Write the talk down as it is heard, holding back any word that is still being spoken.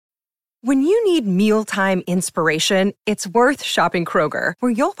When you need mealtime inspiration, it's worth shopping Kroger,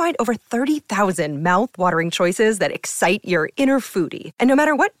 where you'll find over 30,000 mouth-watering choices that excite your inner foodie. And no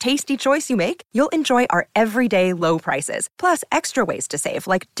matter what tasty choice you make, you'll enjoy our everyday low prices, plus extra ways to save,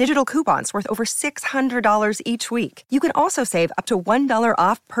 like digital coupons worth over $600 each week. You can also save up to $1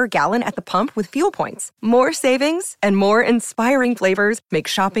 off per gallon at the pump with fuel points. More savings and more inspiring flavors make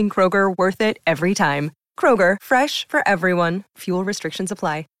shopping Kroger worth it every time. Kroger, fresh for everyone. Fuel restrictions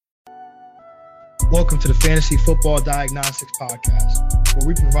apply. Welcome to the Fantasy Football Diagnostics Podcast, where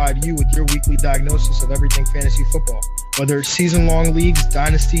we provide you with your weekly diagnosis of everything fantasy football. Whether it's season-long leagues,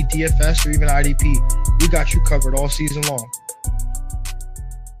 dynasty, DFS, or even IDP, we got you covered all season long.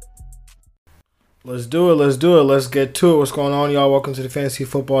 Let's do it. Let's get to it. What's going on, y'all? Welcome to the Fantasy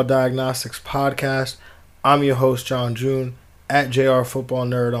Football Diagnostics Podcast. I'm your host, John June, at JR Football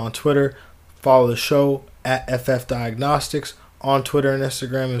Nerd on Twitter. Follow the show at FF Diagnostics on Twitter and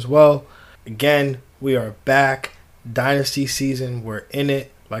Instagram as well. Again, we are back. Dynasty season, we're in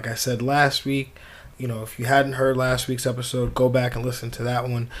it. Like I said last week, if you hadn't heard last week's episode, go back and listen to that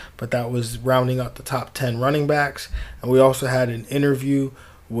one. But that was rounding out the top 10 running backs. And we also had an interview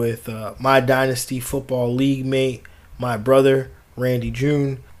with my Dynasty Football League mate, my brother, Randy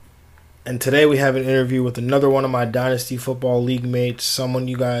June. And today we have an interview with another one of my Dynasty Football League mates, someone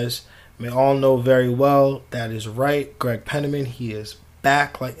you guys may all know very well. That is right, Greg Penniman. He is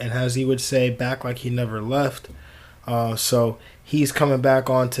back, and as he would say, back like he never left. So he's coming back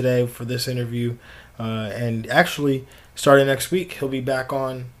on today for this interview, and actually starting next week he'll be back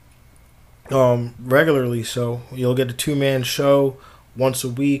on regularly. So you'll get a 2-man show once a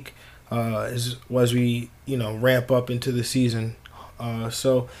week as we ramp up into the season.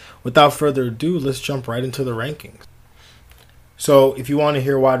 So without further ado, let's jump right into the rankings. So if you want to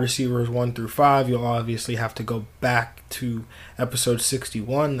hear wide receivers 1 through 5, you'll obviously have to go back to episode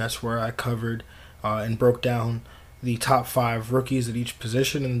 61. That's where I covered and broke down the top 5 rookies at each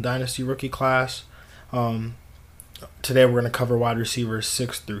position in the Dynasty rookie class. Today we're going to cover wide receivers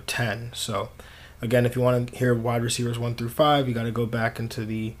 6 through 10. So again, if you want to hear wide receivers 1 through 5, you got to go back into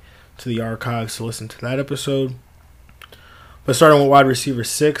the archives to listen to that episode. But starting with wide receiver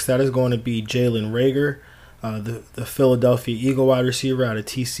 6, that is going to be Jalen Reagor. The Philadelphia Eagle wide receiver out of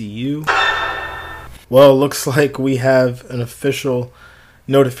TCU. Well, it looks like we have an official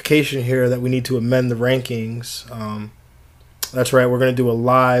notification here that we need to amend the rankings. That's right, we're going to do a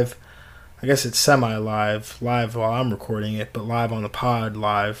live, I guess it's semi-live, live while I'm recording it, but live on the pod,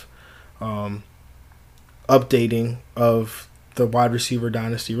 live updating of the wide receiver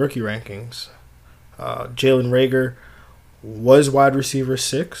Dynasty rookie rankings. Jalen Reagor was wide receiver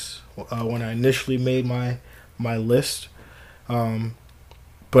 6 when I initially made my list,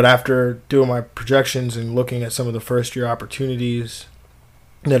 but after doing my projections and looking at some of the first year opportunities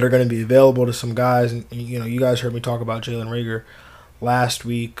that are going to be available to some guys, and you guys heard me talk about Jalen Reagor last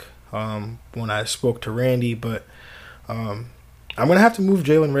week when I spoke to Randy, but I'm going to have to move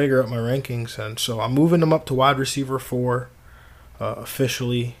Jalen Reagor up my rankings, and so I'm moving him up to wide receiver 4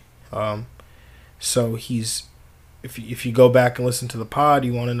 officially. So he's, if you go back and listen to the pod,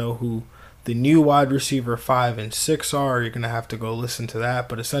 you want to know who the new wide receiver 5 and 6 are, you're going to have to go listen to that.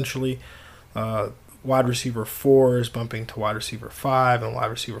 But essentially, wide receiver 4 is bumping to wide receiver 5, and wide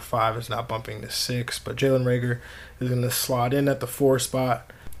receiver 5 is now bumping to 6. But Jalen Reagor is going to slot in at the 4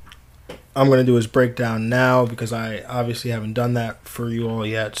 spot. I'm going to do his breakdown now because I obviously haven't done that for you all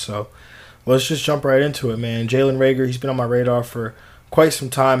yet. So let's just jump right into it, man. Jalen Reagor, he's been on my radar for quite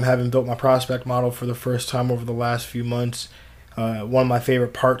some time, having built my prospect model for the first time over the last few months. One of my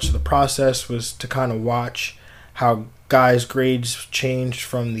favorite parts of the process was to kind of watch how guys' grades changed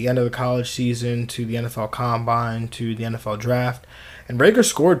from the end of the college season to the NFL Combine to the NFL Draft. And Reagor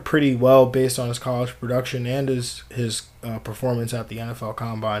scored pretty well based on his college production and his performance at the NFL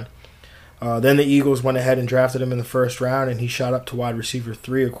Combine. Then the Eagles went ahead and drafted him in the first round, and he shot up to wide receiver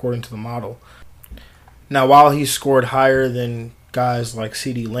 3 according to the model. Now, while he scored higher than guys like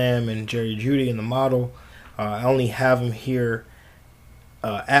CeeDee Lamb and Jerry Jeudy in the model, I only have him here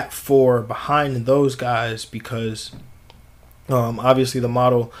at 4 behind those guys because obviously the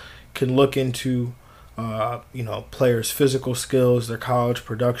model can look into players' physical skills, their college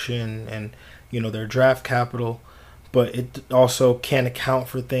production, and their draft capital, but it also can't account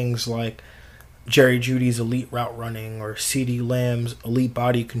for things like Jerry Jeudy's elite route running or CeeDee Lamb's elite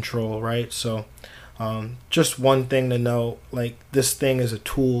body control, right? So just one thing to know, this thing is a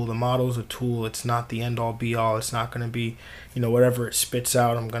tool. The model is a tool. It's not the end-all, be-all. It's not going to be, whatever it spits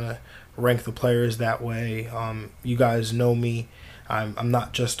out, I'm going to rank the players that way. You guys know me. I'm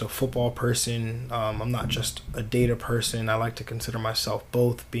not just a football person. I'm not just a data person. I like to consider myself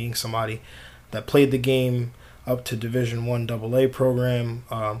both, being somebody that played the game up to Division I AA program,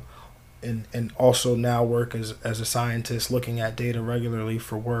 and also now work as a scientist looking at data regularly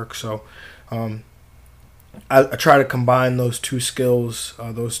for work. So I try to combine those two skills,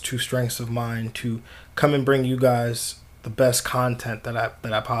 those two strengths of mine, to come and bring you guys the best content that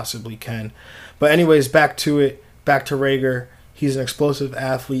I possibly can. But anyways, back to Reagor. He's an explosive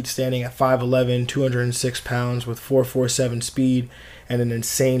athlete standing at 5'11", 206 pounds with 4.47 speed and an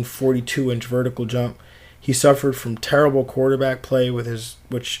insane 42-inch vertical jump. He suffered from terrible quarterback play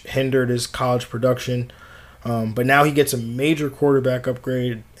which hindered his college production. But now he gets a major quarterback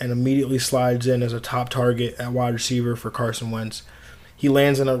upgrade and immediately slides in as a top target at wide receiver for Carson Wentz. He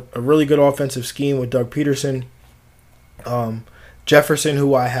lands in a really good offensive scheme with Doug Peterson. Jefferson,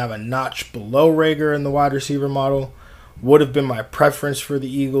 who I have a notch below Reagor in the wide receiver model, would have been my preference for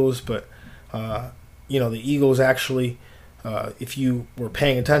the Eagles, but the Eagles actually, if you were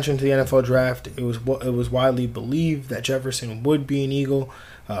paying attention to the NFL draft, it was widely believed that Jefferson would be an Eagle,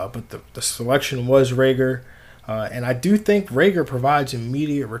 but the selection was Reagor, and I do think Reagor provides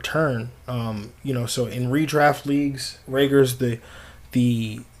immediate return. So in redraft leagues, Reagor's the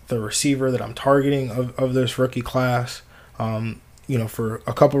receiver that I'm targeting of this rookie class. For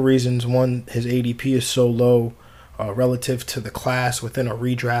a couple reasons. One, his ADP is so low relative to the class within a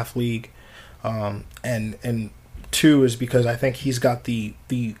redraft league, and two is because I think he's got the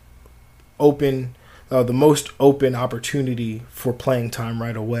most open opportunity for playing time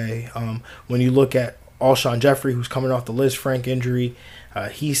right away. When you look at Alshon Jeffrey, who's coming off the Liz Frank injury,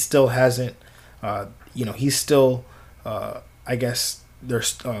 he still hasn't. He's still. I guess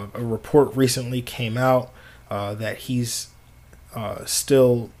there's a report recently came out that he's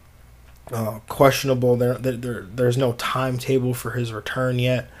still questionable. There's no timetable for his return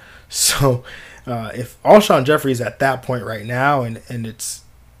yet. So if Alshon Jeffrey is at that point right now, and it's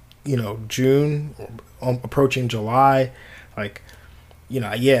June approaching July, I'm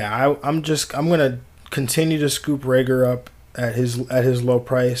gonna continue to scoop Reagor up at his low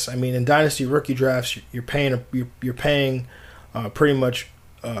price. I mean, in dynasty rookie drafts, you're paying pretty much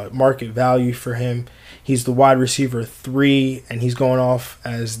market value for him. He's the wide receiver 3, and he's going off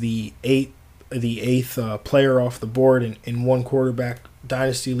as the eighth player off the board in one quarterback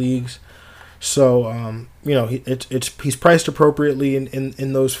dynasty leagues. So he's priced appropriately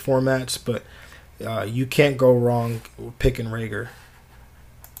in those formats, but you can't go wrong picking Reagor.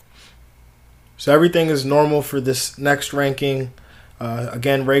 So everything is normal for this next ranking.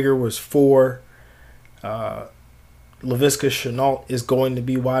 Again, Reagor was 4. Laviska Shenault is going to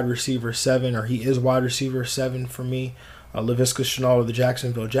be wide receiver 7, or he is wide receiver 7 for me. Laviska Shenault of the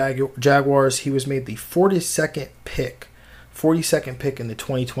Jacksonville Jaguars. He was made the 42nd pick in the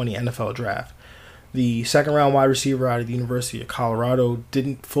 2020 NFL Draft. The second-round wide receiver out of the University of Colorado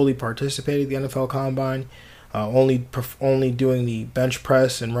didn't fully participate at the NFL Combine, only doing the bench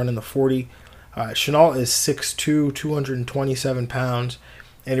press and running the 40. Shenault is 6'2", 227 pounds.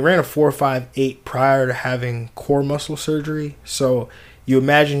 And he ran a 4.58 prior to having core muscle surgery. So you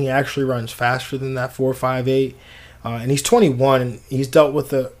imagine he actually runs faster than that 4.58. And he's 21, and he's dealt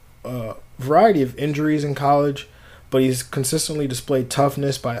with a variety of injuries in college, but he's consistently displayed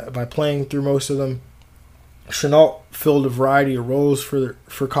toughness by playing through most of them. Shenault filled a variety of roles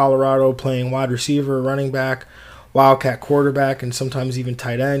for Colorado, playing wide receiver, running back, wildcat quarterback, and sometimes even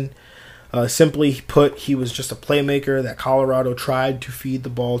tight end. Simply put, he was just a playmaker that Colorado tried to feed the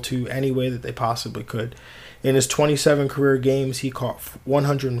ball to any way that they possibly could. In his 27 career games, he caught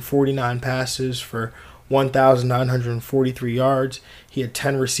 149 passes for 1,943 yards. He had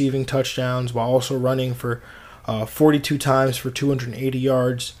 10 receiving touchdowns while also running for 42 times for 280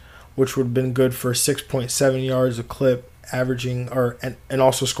 yards, which would have been good for 6.7 yards a clip, and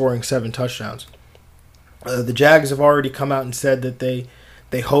also scoring 7 touchdowns. The Jags have already come out and said that they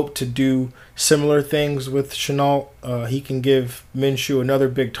hope to do similar things with Shenault. He can give Minshew another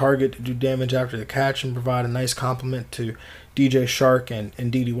big target to do damage after the catch and provide a nice complement to DJ Shark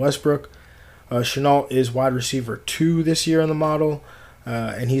and Dede Westbrook. Shenault is wide receiver 2 this year in the model,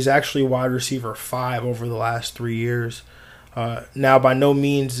 and he's actually wide receiver 5 over the last 3 years. Now, by no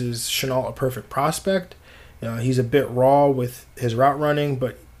means is Shenault a perfect prospect. He's a bit raw with his route running,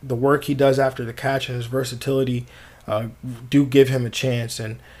 but the work he does after the catch and his versatility do give him a chance.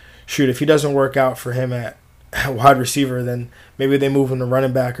 And shoot, if he doesn't work out for him at wide receiver, then maybe they move him to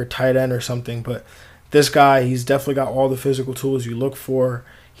running back or tight end or something. But this guy, he's definitely got all the physical tools you look for.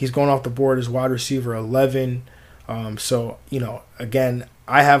 He's going off the board as wide receiver 11. So, again,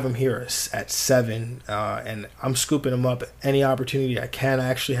 I have him here at 7, and I'm scooping him up at any opportunity I can. I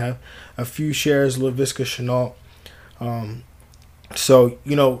actually have a few shares of Laviska Shenault. So,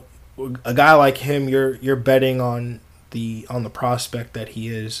 a guy like him, you're betting on the prospect that he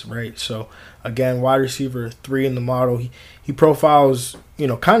is, right? So again, wide receiver 3 in the model. He profiles,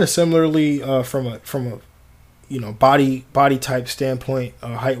 kind of similarly from a body type standpoint,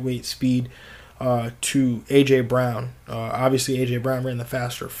 height, weight, speed, to AJ Brown. Obviously AJ Brown ran the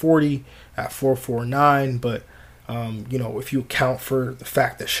faster 40 at 4.49, but if you account for the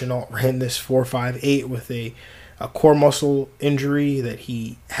fact that Shenault ran this 4.58 with a core muscle injury that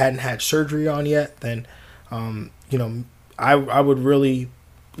he hadn't had surgery on yet, then I would really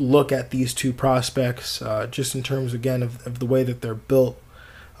look at these two prospects just in terms, again, of the way that they're built.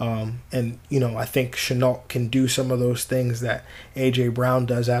 And I think Shenault can do some of those things that A.J. Brown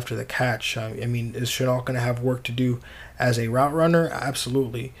does after the catch. I mean, is Shenault going to have work to do as a route runner?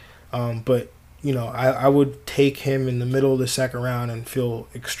 Absolutely. But I would take him in the middle of the second round and feel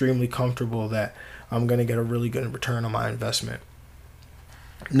extremely comfortable that I'm going to get a really good return on my investment.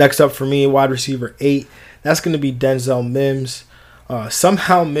 Next up for me, wide receiver 8. That's going to be Denzel Mims.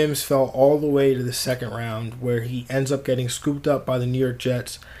 Somehow Mims fell all the way to the second round, where he ends up getting scooped up by the New York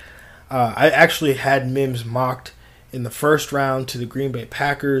Jets. I actually had Mims mocked in the first round to the Green Bay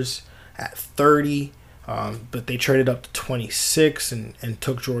Packers at 30, but they traded up to 26 and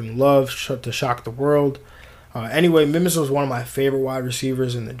took Jordan Love to shock the world. Anyway, Mims was one of my favorite wide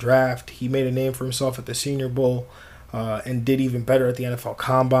receivers in the draft. He made a name for himself at the Senior Bowl and did even better at the NFL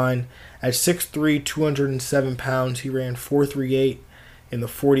Combine. At 6'3", 207 pounds, he ran 4.38 in the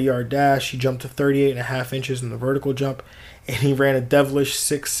 40-yard dash. He jumped to 38.5 inches in the vertical jump, and he ran a devilish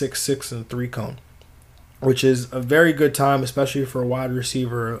 6.66 in the 3-cone, which is a very good time, especially for a wide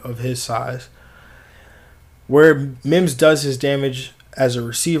receiver of his size. Where Mims does his damage as a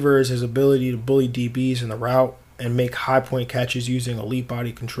receiver is his ability to bully DBs in the route and make high-point catches using elite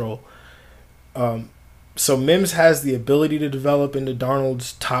body control. So Mims has the ability to develop into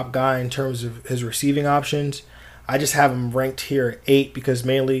Darnold's top guy in terms of his receiving options. I just have him ranked here at 8 because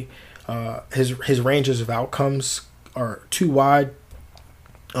mainly his ranges of outcomes are too wide.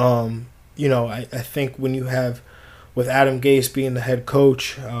 I think when you have, with Adam Gase being the head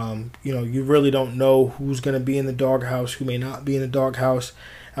coach, you really don't know who's going to be in the doghouse, who may not be in the doghouse.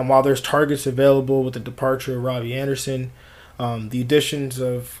 And while there's targets available with the departure of Robbie Anderson, the addition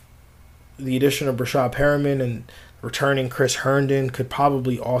of Brashad Perriman and returning Chris Herndon could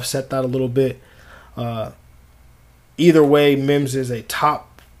probably offset that a little bit. Either way, Mims is a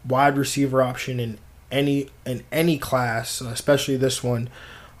top wide receiver option in any class, especially this one.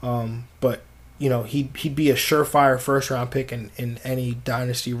 But he'd be a surefire first round pick in any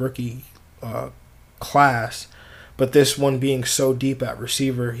dynasty rookie class. But this one being so deep at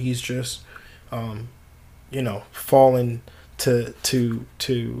receiver, he's just fallen to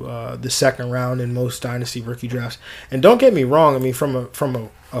the second round in most dynasty rookie drafts. And don't get me wrong, I mean, from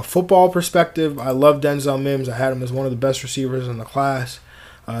a football perspective, I love Denzel Mims. I had him as one of the best receivers in the class,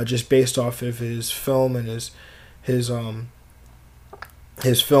 just based off of his film and his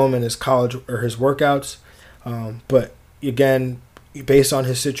film and his college or his workouts. But again, based on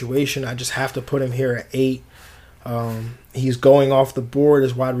his situation, I just have to put him here at 8. He's going off the board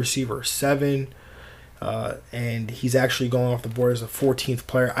as wide receiver 7. And he's actually going off the board as a 14th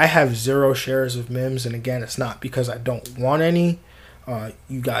player. I have 0 shares of Mims, and again, it's not because I don't want any.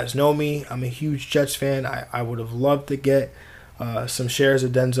 You guys know me. I'm a huge Jets fan. I would have loved to get some shares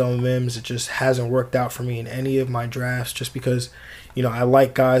of Denzel Mims. It just hasn't worked out for me in any of my drafts just because, I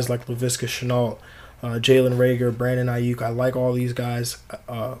like guys like Laviska Shenault, Jalen Reagor, Brandon Ayuk. I like all these guys.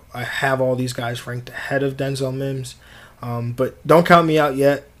 I have all these guys ranked ahead of Denzel Mims. But don't count me out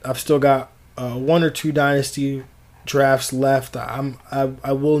yet. I've still got 1 or 2 dynasty drafts left.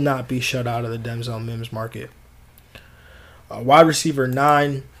 I will not be shut out of the Denzel Mims market. Wide receiver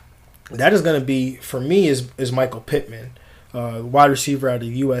 9, that is going to be, for me, is Michael Pittman. Wide receiver out of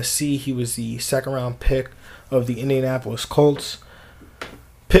USC. He was the second round pick of the Indianapolis Colts.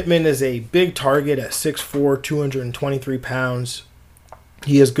 Pittman is a big target at 6'4", 223 pounds.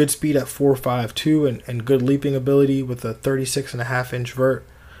 He has good speed at 4.52 and good leaping ability with a 36.5-inch vert.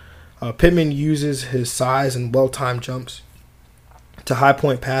 Pittman uses his size and well-timed jumps to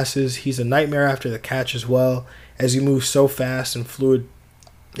high-point passes. He's a nightmare after the catch as well, as he moves so fast and fluid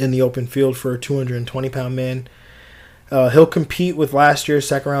in the open field for a 220-pound man. He'll compete with last year's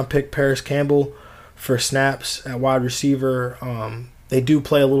second-round pick Paris Campbell for snaps at wide receiver. They do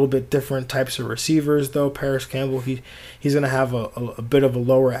play a little bit different types of receivers, though. Paris Campbell, he's going to have a bit of a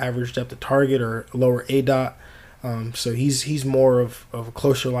lower average depth of target or lower ADOT. So he's more of a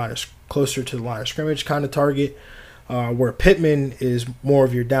closer to the line of scrimmage kind of target, where Pittman is more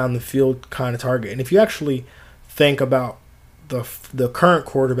of your down the field kind of target. And if you actually think about the current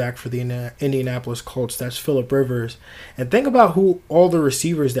quarterback for the Indianapolis Colts, that's Phillip Rivers, and think about who all the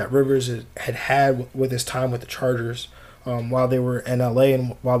receivers that Rivers had with his time with the Chargers, while they were in LA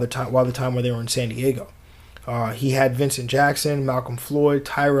and while the time where they were in San Diego. He had Vincent Jackson, Malcolm Floyd,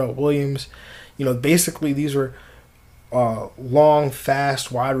 Tyrell Williams. Basically these were long,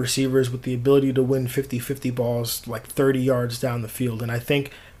 fast wide receivers with the ability to win 50-50 balls like 30 yards down the field. And I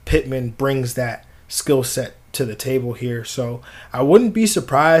think Pittman brings that skill set to the table here. So I wouldn't be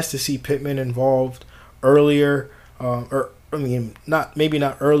surprised to see Pittman involved earlier, maybe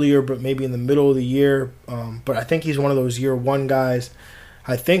not earlier, but maybe in the middle of the year. But I think he's one of those year one guys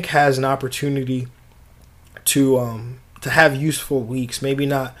I think has an opportunity to have useful weeks. Maybe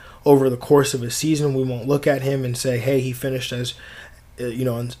not over the course of a season. We won't look at him and say, hey, he finished as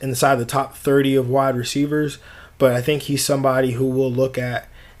inside the top 30 of wide receivers. But I think he's somebody who we'll look at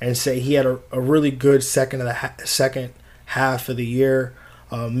and say he had a really good second half of the year,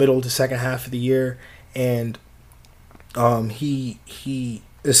 middle to second half of the year, and he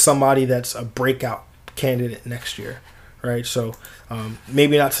is somebody that's a breakout candidate next year, right? So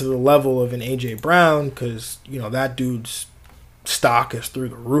maybe not to the level of an A.J. Brown, because that dude's stock is through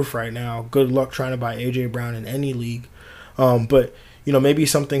the roof right now. Good luck trying to buy A.J. Brown in any league, but maybe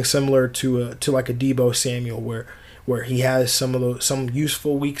something similar to like a Deebo Samuel, where he has some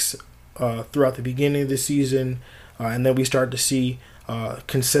useful weeks throughout the beginning of the season, and then we start to see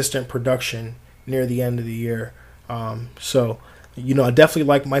consistent production near the end of the year. So I definitely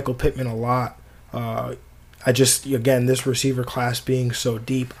like Michael Pittman a lot. I just, again, this receiver class being so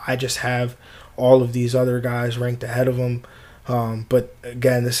deep, I just have all of these other guys ranked ahead of him. But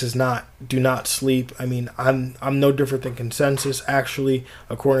again, this is do not sleep. I mean, I'm no different than consensus. Actually,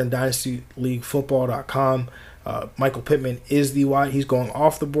 according to DynastyLeagueFootball.com, Michael Pittman is he's going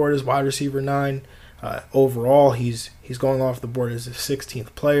off the board as wide receiver 9. Overall, he's going off the board as the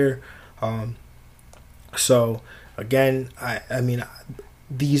 16th player. So again, I mean,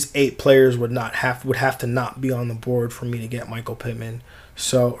 these 8 players would have to not be on the board for me to get Michael Pittman.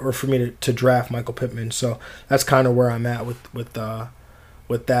 So, or for me to draft Michael Pittman. So that's kind of where I'm at with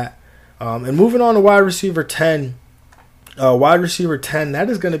that. And moving on to wide receiver 10. Wide receiver 10, that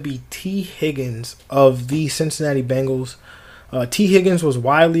is going to be T. Higgins of the Cincinnati Bengals. T. Higgins was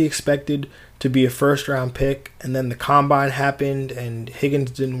widely expected to be a first-round pick, and then the combine happened, and Higgins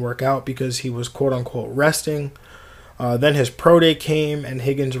didn't work out because he was quote-unquote resting. Then his pro day came, and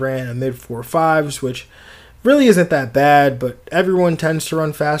Higgins ran a mid-4.5s, which really isn't that bad, but everyone tends to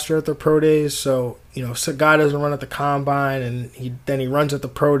run faster at their pro days. So, if a guy doesn't run at the combine and then he runs at the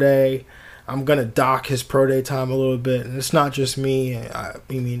pro day, I'm going to dock his pro day time a little bit. And it's not just me. I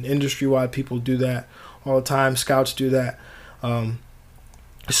mean, industry-wide, people do that all the time. Scouts do that.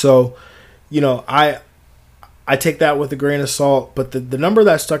 So, I take that with a grain of salt. But the number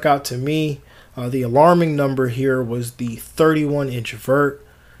that stuck out to me, the alarming number here, was the 31-inch vert,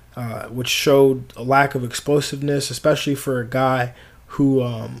 which showed a lack of explosiveness, especially for a guy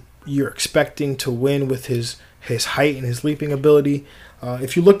who you're expecting to win with his height and his leaping ability.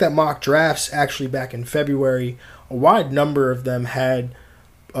 If you looked at mock drafts actually back in February, a wide number of them had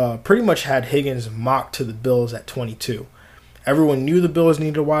pretty much had Higgins mocked to the Bills at 22. Everyone knew the Bills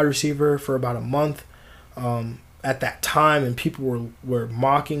needed a wide receiver for about a month at that time, and people were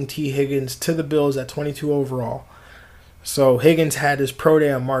mocking T. Higgins to the Bills at 22 overall. So Higgins had his pro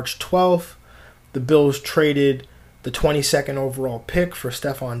day on March 12th. The Bills traded the 22nd overall pick for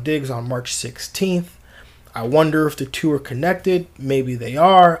Stephon Diggs on March 16th. I wonder if the two are connected. Maybe they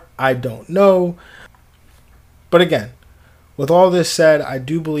are. I don't know. But again, with all this said, I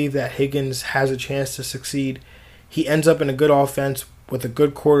do believe that Higgins has a chance to succeed. He ends up in a good offense with a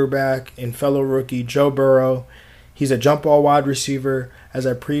good quarterback in fellow rookie Joe Burrow. He's a jump ball wide receiver, as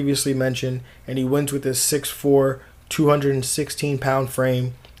I previously mentioned, and he wins with his 6'4", 216-pound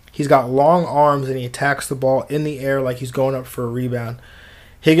frame. He's got long arms, and he attacks the ball in the air like he's going up for a rebound.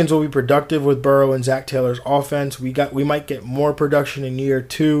 Higgins will be productive with Burrow and Zach Taylor's offense. We might get more production in year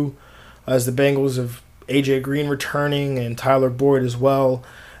 2 as the Bengals have A.J. Green returning and Tyler Boyd as well.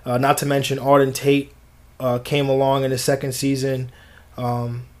 Not to mention Auden Tate came along in his second season.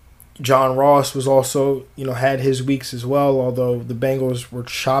 John Ross was also, had his weeks as well, although the Bengals were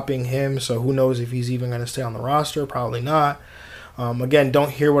shopping him, so who knows if he's even going to stay on the roster. Probably not. Again, don't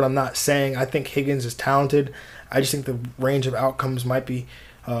hear what I'm not saying. I think Higgins is talented. I just think the range of outcomes might be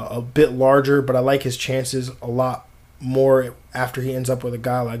a bit larger, but I like his chances a lot more after he ends up with a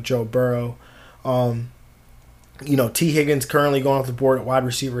guy like Joe Burrow. T. Higgins currently going off the board at wide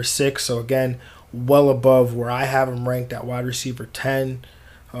receiver 6. So, again, well above where I have him ranked at wide receiver 10.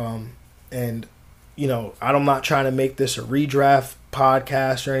 And, I'm not trying to make this a redraft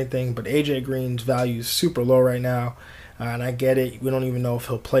podcast or anything, but A.J. Green's value is super low right now. And I get it. We don't even know if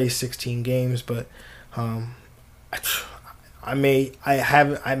he'll play 16 games, but I may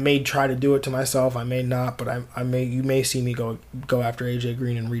try to do it to myself. I may not, but you may see me go after A.J.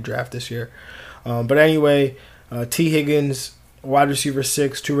 Green and redraft this year. But anyway, T. Higgins, wide receiver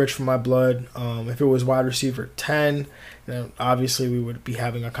 6, too rich for my blood. If it was wide receiver 10, then obviously we would be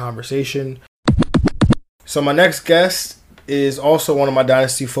having a conversation. So my next guest is also one of my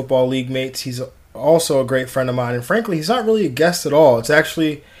Dynasty Football League mates. He's also a great friend of mine, and frankly, he's not really a guest at all. It's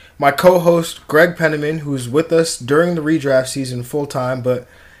actually my co-host, Greg Penniman, who's with us during the redraft season full-time, but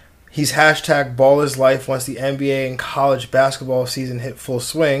he's hashtag ball is life once the NBA and college basketball season hit full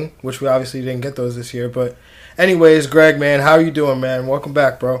swing, which we obviously didn't get those this year. But anyways, Greg, man, how are you doing, man? Welcome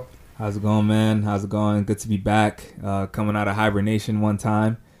back, bro. How's it going, man? How's it going? Good to be back. Coming out of hibernation one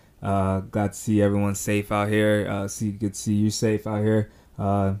time. Glad to see everyone safe out here. Good to see you safe out here.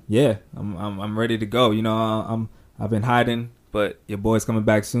 I'm ready to go. I've been hiding, but your boy's coming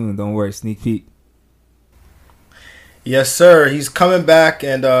back soon. Don't worry, sneak peek. Yes, sir. He's coming back,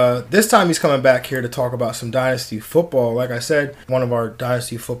 and this time he's coming back here to talk about some Dynasty football. Like I said, one of our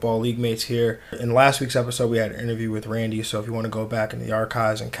Dynasty Football League mates here. In last week's episode, we had an interview with Randy, so if you want to go back in the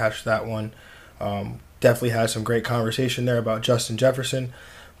archives and catch that one, definitely had some great conversation there about Justin Jefferson.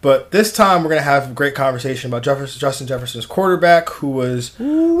 But this time we're going to have a great conversation about Justin Jefferson's quarterback, who was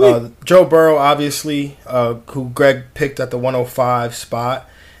Joe Burrow, obviously, who Greg picked at the 105 spot.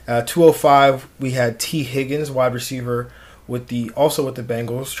 205, we had T. Higgins, wide receiver, with the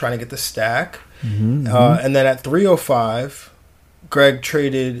Bengals, trying to get the stack. And then at 305, Greg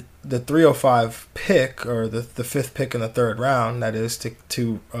traded the 305 pick, or the fifth pick in the third round, that is,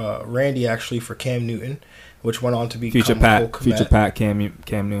 to Randy, actually, for Cam Newton, which went on to be Future Pat Cam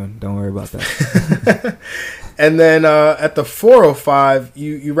Newton. Don't worry about that. And then at the 405,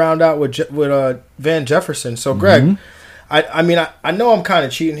 you round out with Van Jefferson. So, Greg, I know I'm kind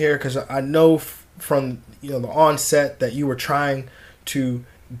of cheating here because I know from the onset that you were trying to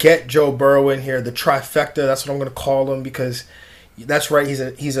get Joe Burrow in here, the trifecta. That's what I'm going to call him, because that's right. He's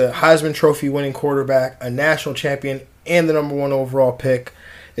a Heisman Trophy winning quarterback, a national champion, and the number 1 overall pick.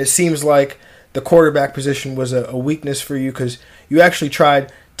 It seems like the quarterback position was a weakness for you, because you actually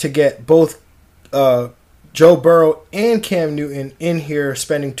tried to get both Joe Burrow and Cam Newton in here,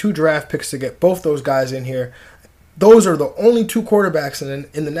 spending 2 draft picks to get both those guys in here. Those are the only 2 quarterbacks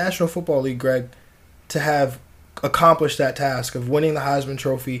in the National Football League, Greg, to have accomplished that task of winning the Heisman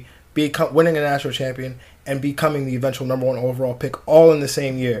Trophy, winning a national champion, and becoming the eventual number 1 overall pick, all in the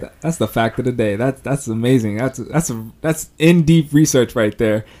same year. That's the fact of the day. That's amazing. That's in deep research right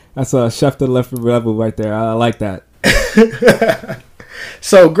there. That's a chef to the left level right there. I like that.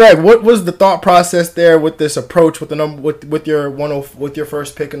 So, Greg, what was the thought process there with this approach with your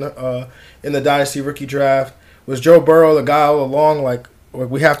first pick in the Dynasty rookie draft? Was Joe Burrow the guy all along? Like,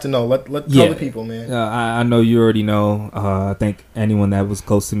 we have to know. Let tell the people, man. I know you already know. I think anyone that was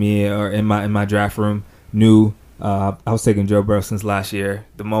close to me or in my draft room knew I was taking Joe Burrow since last year.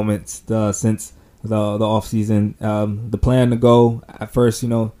 The moments since the off season, the plan to go at first,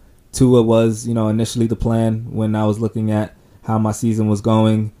 Tua was initially the plan when I was looking at how my season was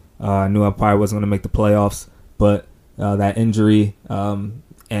going. I knew I probably wasn't going to make the playoffs, but that injury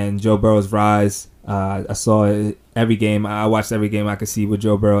and Joe Burrow's rise, I saw every game. I watched every game I could see with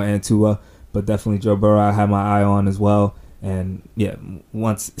Joe Burrow and Tua, but definitely Joe Burrow I had my eye on as well. And yeah,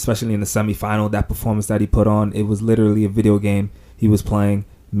 once, especially in the semifinal, that performance that he put on, it was literally a video game he was playing,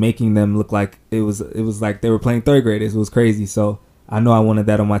 making them look like it was like they were playing third graders. It was crazy. So I know I wanted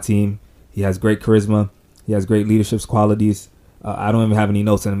that on my team. He has great charisma. He has great leadership qualities. I don't even have any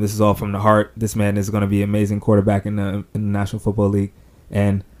notes on him. This is all from the heart. This man is going to be an amazing quarterback in the National Football League.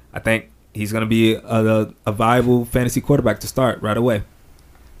 And I think he's going to be a viable fantasy quarterback to start right away.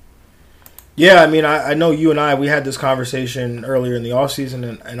 Yeah, I mean, I know you and we had this conversation earlier in the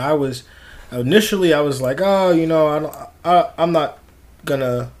offseason, and I was like, I'm not going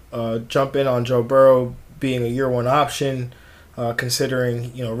to jump in on Joe Burrow being a year 1 option,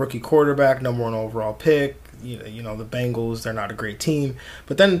 considering, rookie quarterback, number 1 overall pick. The Bengals, they're not a great team.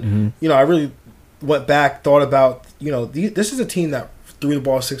 But then, I really went back, thought about, this is a team that threw the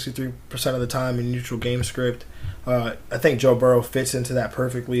ball 63% of the time in neutral game script. I think Joe Burrow fits into that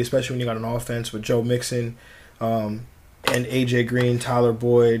perfectly, especially when you got an offense with Joe Mixon and A.J. Green, Tyler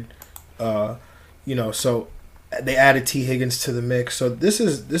Boyd. So They added T. Higgins to the mix. So this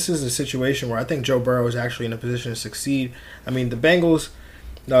is a situation where I think Joe Burrow is actually in a position to succeed. I mean, the Bengals,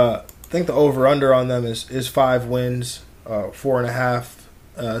 I think the over-under on them is 5 wins,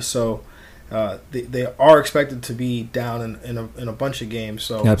 4.5. So they are expected to be down in a bunch of games.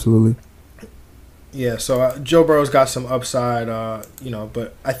 So absolutely. Yeah, so Joe Burrow's got some upside,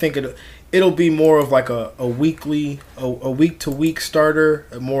 but I think it'll be more of like a week-to-week starter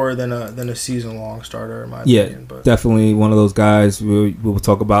more than a season-long starter, in my opinion. But definitely one of those guys we will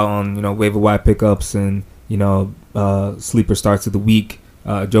talk about on waiver wire pickups and sleeper starts of the week.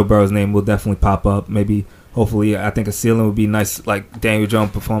 Joe Burrow's name will definitely pop up. Maybe, hopefully, I think a ceiling would be nice, like Daniel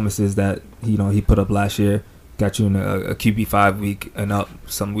Jones performances that he put up last year. Got you in a QB5 week and up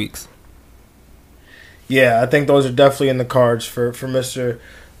some weeks. Yeah, I think those are definitely in the cards for Mr.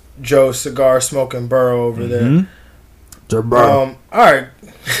 Joe Cigar Smoking Burrow over there. Joe Burrow. All right.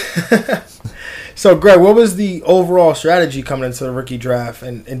 So, Greg, what was the overall strategy coming into the rookie draft,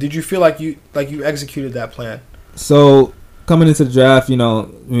 and did you feel like you executed that plan? So, coming into the draft, when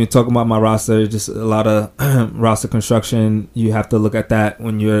you're talking about my roster, just a lot of roster construction. You have to look at that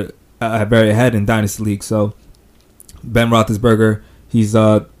when you're very ahead in Dynasty League. So, Ben Roethlisberger, he's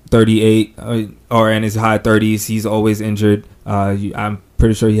 38 or in his high 30s. He's always injured. I'm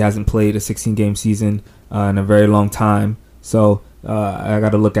pretty sure he hasn't played a 16-game season in a very long time. So I got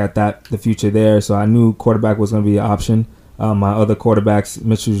to look at the future there. So I knew quarterback was going to be an option. My other quarterbacks,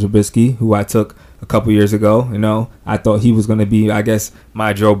 Mitchell Trubisky, who I took a couple years ago. I thought he was going to be, I guess,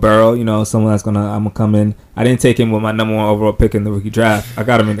 my Joe Burrow. Someone I'm gonna come in. I didn't take him with my number 1 overall pick in the rookie draft. I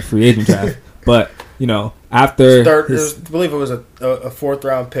got him in the free agent draft, but. After I believe it was a 4th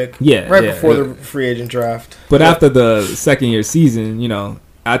round pick. Before the free agent draft. But after the second year season,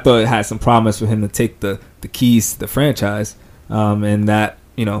 I thought it had some promise for him to take the keys to the franchise, and that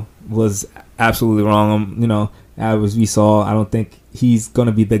was absolutely wrong. As we saw, I don't think he's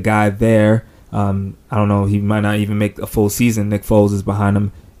gonna be the guy there. I don't know. He might not even make a full season. Nick Foles is behind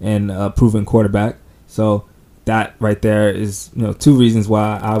him and a proven quarterback. So. That right there is 2 reasons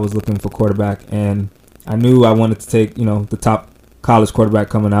why I was looking for quarterback, and I knew I wanted to take the top college quarterback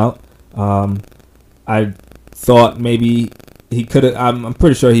coming out. I thought maybe he could have. I'm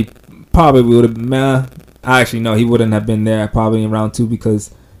pretty sure he probably would have. Actually, no, he wouldn't have been there probably in round 2 because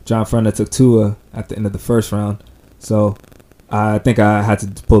John Ferner took Tua at the end of the first round. So I think I had to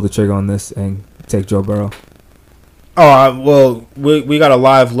pull the trigger on this and take Joe Burrow. Well, we got a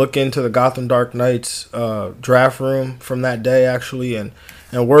live look into the Gotham Dark Knights draft room from that day, actually, and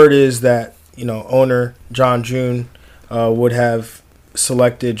word is that owner John June would have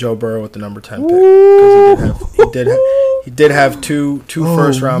selected Joe Burrow with the number 10 pick because he did have two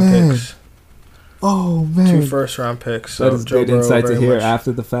first round picks. Oh man, 2 first round picks. So that is Joe great insight to hear much.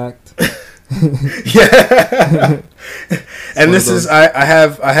 after the fact. Yeah. And this is I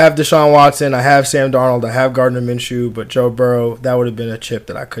have Deshaun Watson, I have Sam Darnold, I have Gardner Minshew, but Joe Burrow, that would have been a chip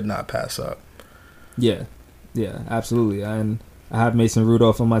that I could not pass up. Yeah, absolutely. And I have Mason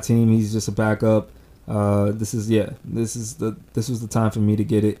Rudolph on my team. He's just a backup. This was the time for me to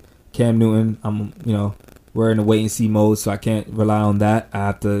get it. Cam Newton, we're in a wait and see mode, so I can't rely on that. I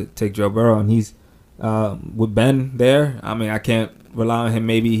have to take Joe Burrow, and he's with Ben there. I mean, I can't rely on him.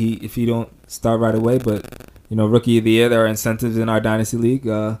 Maybe if he don't start right away, but rookie of the year, there are incentives in our dynasty league,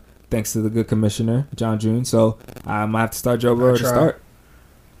 thanks to the good commissioner John June. So I might have to start Joe Burrow to start.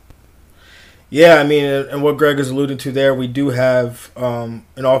 Yeah, I mean, and what Greg is alluding to there, we do have an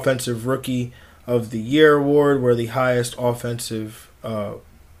offensive rookie of the year award, where the highest offensive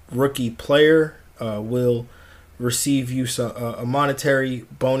rookie player will receive a monetary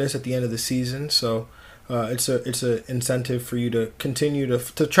bonus at the end of the season. So it's a incentive for you to continue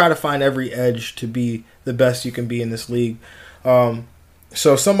to try to find every edge to be the best you can be in this league.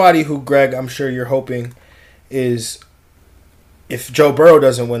 So somebody who, Greg, I'm sure you're hoping is, if Joe Burrow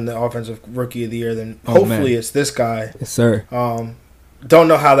doesn't win the offensive rookie of the year, then hopefully it's this guy. Yes, sir. Don't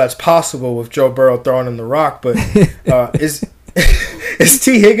know how that's possible with Joe Burrow throwing him the rock, but is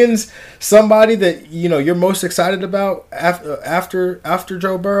T. Higgins somebody that you're most excited about after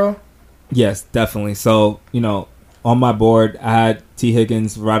Joe Burrow? Yes, definitely. So on my board, I had T.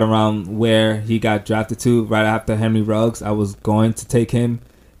 Higgins right around where he got drafted to, right after Henry Ruggs. I was going to take him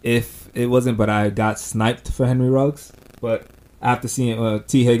if it wasn't, but I got sniped for Henry Ruggs. But after seeing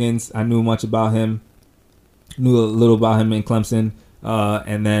T. Higgins, I knew much about him, knew a little about him in Clemson.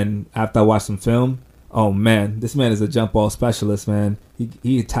 And then after I watched some film, oh man, this man is a jump ball specialist, man.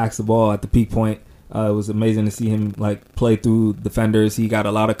 He attacks the ball at the peak point. It was amazing to see him play through defenders. He got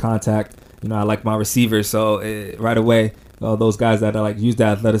a lot of contact. I like my receivers, so right away, those guys that use the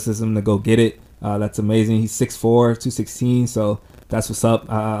athleticism to go get it, That's amazing. He's 6'4", 216, so that's what's up.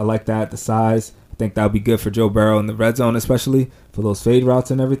 I like that, the size. I think that would be good for Joe Burrow in the red zone, especially for those fade routes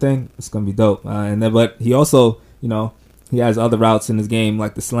and everything. It's going to be dope. But he also, he has other routes in his game,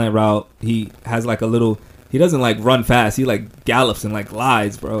 like the slant route. He has like a little... He doesn't like run fast. He like gallops and like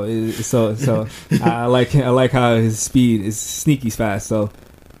glides, bro. So I like how his speed is sneaky fast. So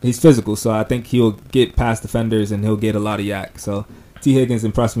he's physical. So I think he'll get past defenders and he'll get a lot of yak. So T. Higgins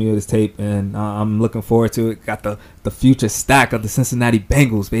impressed me with his tape, and I'm looking forward to it. Got the future stack of the Cincinnati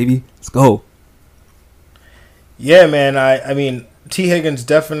Bengals, baby. Let's go. Yeah, man. I mean, T. Higgins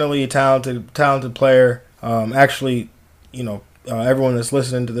definitely a talented player. Actually, everyone that's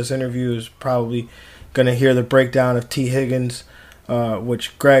listening to this interview is probably going to hear the breakdown of T. Higgins,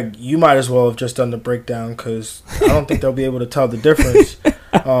 which, Greg, you might as well have just done the breakdown because I don't think they'll be able to tell the difference.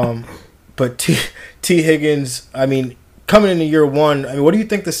 But T. Higgins, I mean, coming into year one, I mean, what do you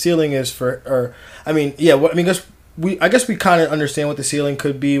think the ceiling is for? I guess we kind of understand what the ceiling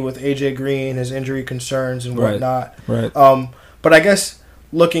could be with AJ Green, his injury concerns and whatnot. Right. But I guess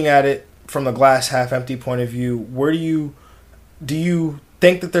looking at it from the glass half empty point of view, where do you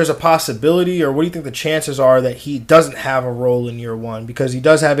think that there's a possibility, or what do you think the chances are that he doesn't have a role in year one? Because he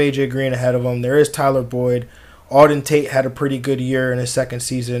does have AJ Green ahead of him. There is Tyler Boyd. Auden Tate had a pretty good year in his second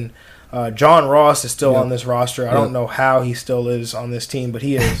season. John Ross is still on this roster. I don't know how he still is on this team, but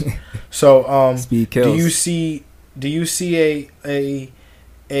he is. So, speed kills. Do you see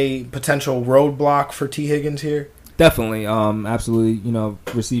a potential roadblock for T. Higgins here? Definitely, absolutely.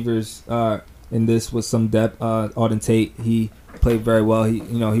 Receivers in this with some depth. Auden Tate, he played very well. He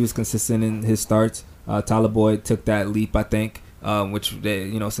was consistent in his starts. Tyler Boyd took that leap, I think, which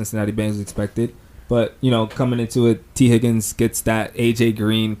Cincinnati Bengals expected. But coming into it, T. Higgins gets that AJ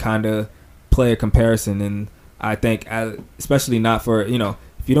Green kind of player comparison, and I think, especially not for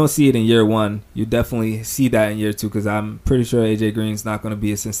if you don't see it in year one, you definitely see that in year two, because I'm pretty sure AJ Green's not going to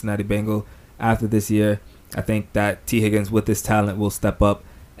be a Cincinnati Bengal after this year. I think that T. Higgins with his talent will step up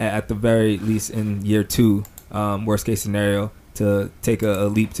at the very least in year two, worst case scenario, to take a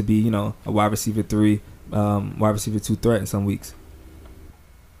leap to be, a wide receiver 3, wide receiver 2 threat in some weeks.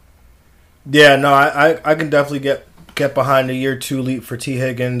 Yeah, no, I can definitely get behind the year 2 leap for T.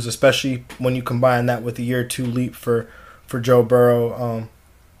 Higgins, especially when you combine that with the year 2 leap for Joe Burrow.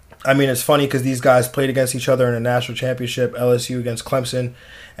 I mean, it's funny because these guys played against each other in a national championship, LSU against Clemson,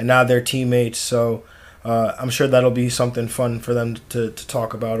 and now they're teammates. So I'm sure that'll be something fun for them to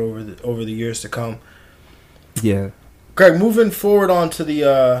talk about over the years to come. Yeah. Greg, moving forward on to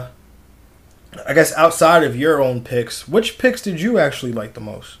the, I guess outside of your own picks, which picks did you actually like the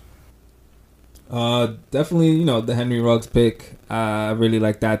most? Definitely, the Henry Ruggs pick. I really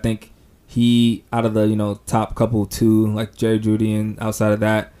like that. I think he, out of the, top couple 2, like Jerry Jeudy, and outside of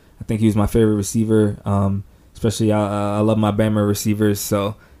that, I think he was my favorite receiver. Especially, I love my Bama receivers.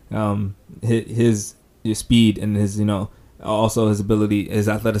 So, his speed and his, also his ability, his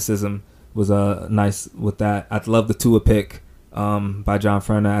athleticism was nice with that. I love the Tua pick by John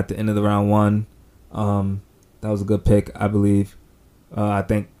Ferner at the end of the round 1. That was a good pick, I believe. I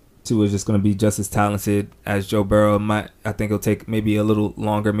think Tua is just going to be just as talented as Joe Burrow. I think it'll take maybe a little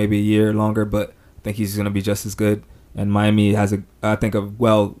longer, maybe a year longer, but I think he's going to be just as good. And Miami has a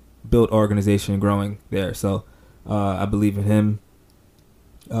well-built organization growing there, so I believe in him.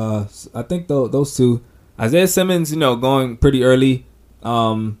 So I think those two. Isaiah Simmons, going pretty early.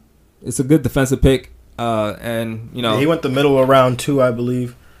 It's a good defensive pick, and he went the middle of round 2, I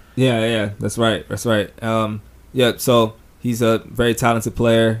believe. Yeah, that's right. So he's a very talented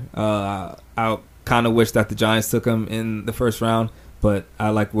player. I kind of wish that the Giants took him in the first round, but I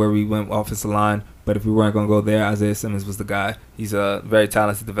like where we went offensive line. But if we weren't going to go there, Isaiah Simmons was the guy. He's a very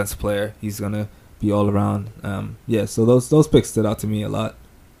talented defensive player. He's going to be all around. So those picks stood out to me a lot.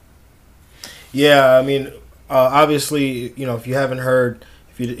 Yeah, I mean, obviously, if you haven't heard,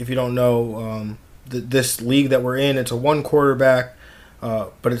 if you don't know, this league that we're in, it's a 1 quarterback,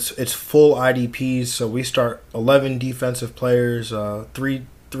 but it's full IDPs. So we start 11 defensive players, 2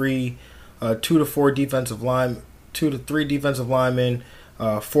 to 4 defensive line, 2 to 3 defensive linemen,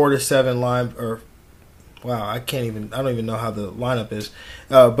 4 to 7 line. Wow, I don't even know how the lineup is.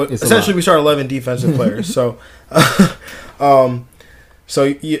 But it's essentially we start 11 defensive players. So, so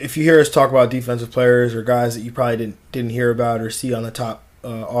if you hear us talk about defensive players or guys that you probably didn't hear about or see on the top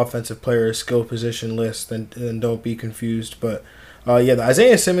offensive player skill position list, then don't be confused. But the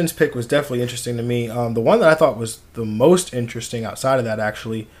Isaiah Simmons pick was definitely interesting to me. The one that I thought was the most interesting outside of that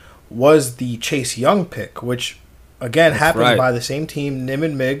actually was the Chase Young pick, which again happened by the same team, Nim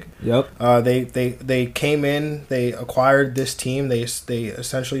and Mig. Yep. They came in, they acquired this team. They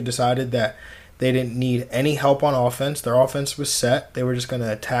essentially decided that They didn't need any help on offense. Their offense was set. They were just going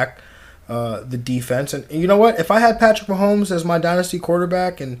to attack the defense. And you know what? If I had Patrick Mahomes as my dynasty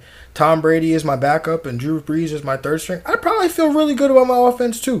quarterback and Tom Brady as my backup and Drew Brees as my third string, I'd probably feel really good about my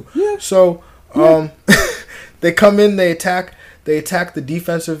offense too. Yeah. So they come in, they attack the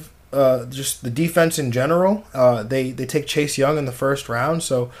defensive, just the defense in general. They take Chase Young in the first round.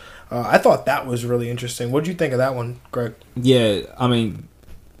 So I thought that was really interesting. What did you think of that one, Greg? Yeah, I mean,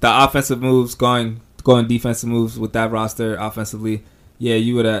 the offensive moves, going defensive moves with that roster offensively. Yeah,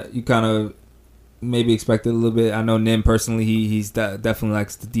 you kind of maybe expected a little bit. I know Nim personally, he's definitely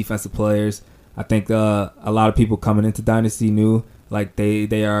likes the defensive players. I think a lot of people coming into Dynasty knew like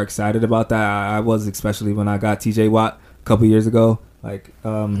they are excited about that. I was, especially when I got T.J. Watt a couple years ago. Like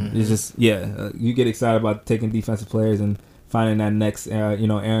it's just you get excited about taking defensive players and finding that next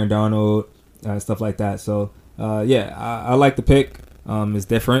Aaron Donald stuff like that. So I like the pick. It's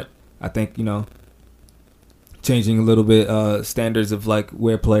different. I think changing a little bit standards of like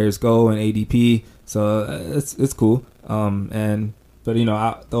where players go and ADP, so it's cool. But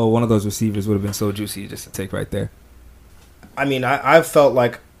one of those receivers would have been so juicy just to take right there. I mean, I felt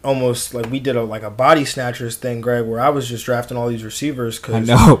like almost like we did a body snatchers thing, Greg, where I was just drafting all these receivers. I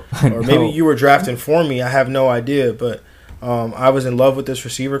know. Or maybe you were drafting for me. I have no idea, but I was in love with this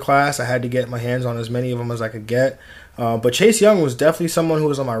receiver class. I had to get my hands on as many of them as I could get. But Chase Young was definitely someone who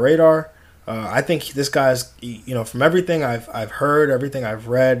was on my radar. I think this guy's, from everything I've heard, everything I've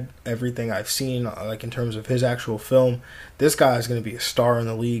read, everything I've seen, like in terms of his actual film, this guy is going to be a star in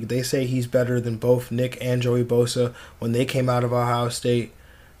the league. They say he's better than both Nick and Joey Bosa when they came out of Ohio State,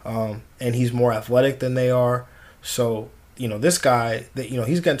 and he's more athletic than they are. So, this guy,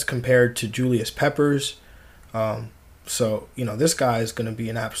 he's gets compared to Julius Peppers. So, this guy is going to be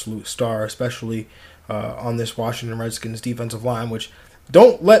an absolute star, especially on this Washington Redskins defensive line, which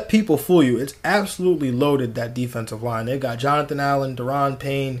don't let people fool you. It's absolutely loaded, that defensive line. They've got Jonathan Allen, Daron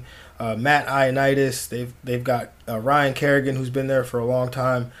Payne, Matt Ioannidis. They've got Ryan Kerrigan, who's been there for a long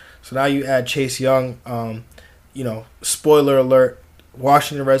time. So now you add Chase Young. Spoiler alert,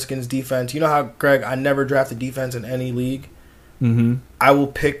 Washington Redskins defense. You know how, Greg, I never drafted defense in any league? Mm-hmm. I will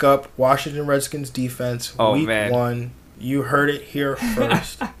pick up Washington Redskins defense week 1. You heard it here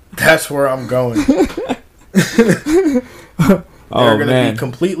first. That's where I'm going. They're going to be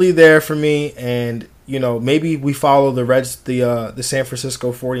completely there for me, and maybe we follow the San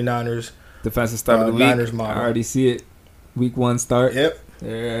Francisco 49ers defensive start of the week. Niners model. I already see it. Week 1 start. Yep.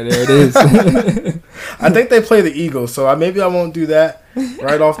 There it is. I think they play the Eagles, so maybe I won't do that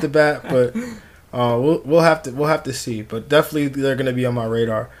right off the bat, but we'll have to see. But definitely they're going to be on my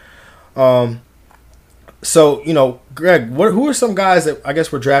radar. So Greg, who are some guys that I guess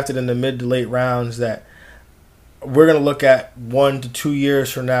were drafted in the mid to late rounds that we're going to look at 1 to 2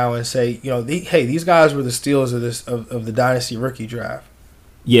 years from now and say, these guys were the steals of the Dynasty rookie draft?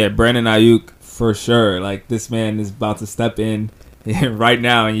 Yeah, Brandon Ayuk for sure. Like, this man is about to step in right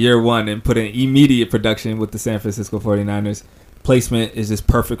now in year 1 and put in immediate production with the San Francisco 49ers. Placement is just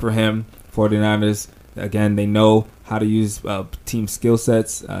perfect for him. 49ers, again, they know how to use team skill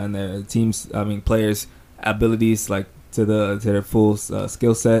sets and their players' abilities like to their full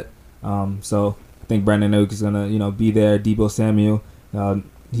skill set. So I think Brandon Ayuk is gonna be there. Deebo Samuel,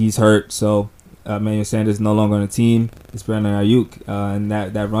 he's hurt, so Emmanuel Sanders is no longer on the team. It's Brandon Ayuk and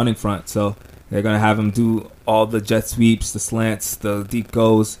that running front. So they're gonna have him do all the jet sweeps, the slants, the deep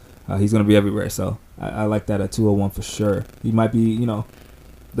goes. He's gonna be everywhere. So I like that at 201 for sure. He might be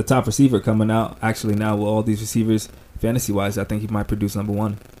the top receiver coming out. Actually, now with all these receivers, fantasy wise, I think he might produce number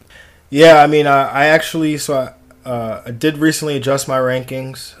 1. Yeah, I mean, I did recently adjust my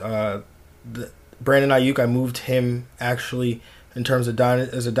rankings. Brandon Ayuk, I moved him actually in terms of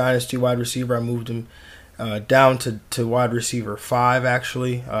as a dynasty wide receiver. I moved him down to wide receiver 5.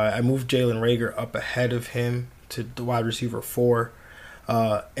 Actually, I moved Jalen Reagor up ahead of him to the wide receiver 4.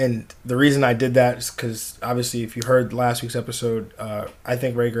 And the reason I did that is because obviously, if you heard last week's episode, I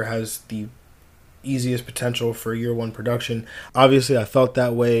think Reagor has the easiest potential for year 1 production. Obviously, I felt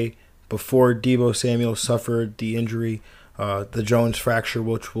that way before Deebo Samuel suffered the injury, the Jones fracture,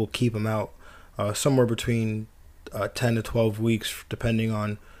 which will keep him out somewhere between 10 to 12 weeks, depending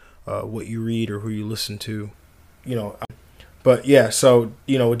on what you read or who you listen to. But yeah, so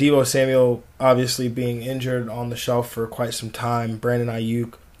with Deebo Samuel obviously being injured on the shelf for quite some time, Brandon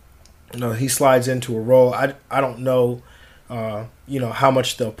Ayuk, he slides into a role. I don't know, how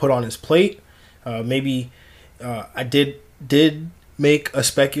much they'll put on his plate. Maybe I did make a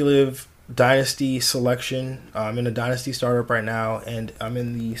speculative dynasty selection. I'm in a dynasty startup right now, and I'm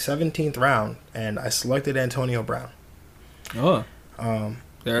in the 17th round, and I selected Antonio Brown. Oh.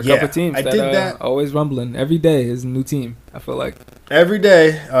 There are a couple teams I that did are that. always rumbling. Every day is a new team, I feel like. Every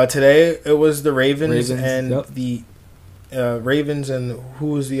day. Today it was the Ravens and yep. the Ravens and who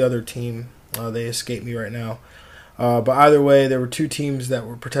was the other team? They escape me right now. But either way, there were two teams that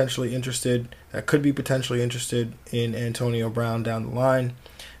were potentially interested, that could be potentially interested in Antonio Brown down the line.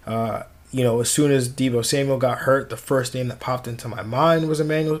 As soon as Deebo Samuel got hurt, the first name that popped into my mind was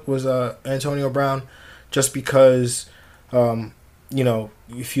Antonio Brown, just because,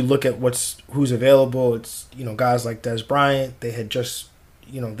 if you look at who's available, it's guys like Des Bryant. They had just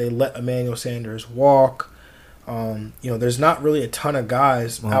they let Emmanuel Sanders walk. There's not really a ton of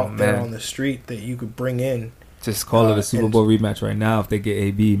guys out there on the street that you could bring in. Just call it a Super Bowl rematch right now if they get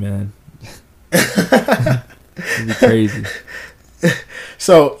AB, man. It'd be crazy.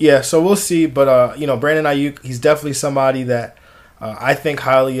 So we'll see. But Brandon Ayuk, he's definitely somebody that I think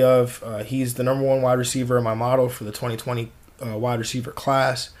highly of. He's the number one wide receiver in my model for the 2020 wide receiver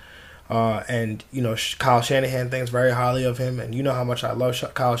class. And Kyle Shanahan thinks very highly of him, and you know how much I love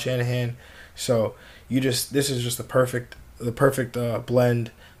Kyle Shanahan. So this is just the perfect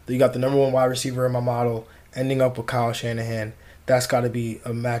blend. You got the number one wide receiver in my model, ending up with Kyle Shanahan. That's got to be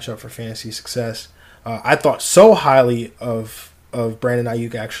a matchup for fantasy success. I thought so highly of Brandon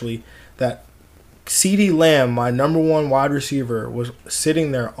Ayuk, actually, that CeeDee Lamb, my number one wide receiver, was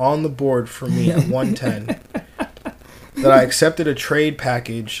sitting there on the board for me at 110. That I accepted a trade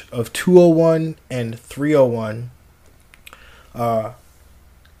package of 201 and 301.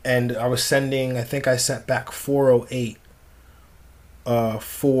 And I was sending, I think I sent back 408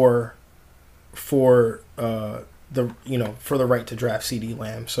 for the right to draft CeeDee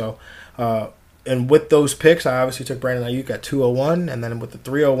Lamb. So and with those picks, I obviously took Brandon Ayuk at 201, and then with the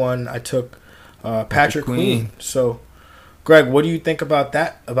 301, I took Patrick Queen. So, Greg, what do you think about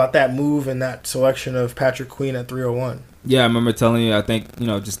that move and that selection of Patrick Queen at 301? Yeah, I remember telling you, I think,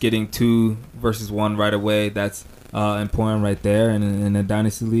 just getting 2 versus 1 right away, that's important right there. And in the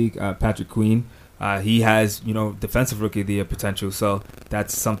Dynasty League, Patrick Queen, he has, defensive rookie of the year potential. So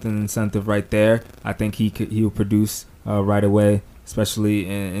that's something incentive right there. I think he will produce right away, especially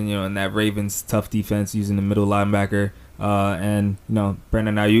in that Ravens tough defense using the middle linebacker. And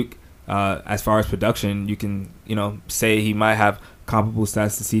Brandon Ayuk, as far as production, you can, say he might have comparable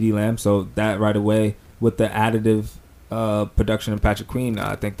stats to CeeDee Lamb. So that right away with the additive production of Patrick Queen,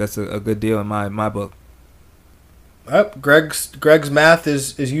 I think that's a good deal in my book. Greg's math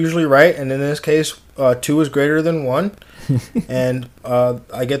is usually right, and in this case, 2 is greater than 1, and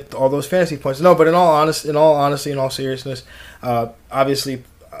I get all those fantasy points. No, but in all honesty, in all seriousness, obviously,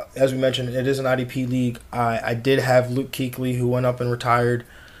 as we mentioned, it is an IDP league. I did have Luke Kuechly, who went up and retired.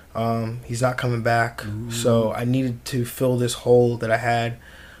 He's not coming back, so I needed to fill this hole that I had.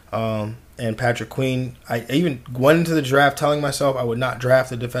 And Patrick Queen, I even went into the draft telling myself I would not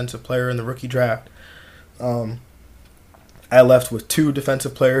draft a defensive player in the rookie draft. I left with 2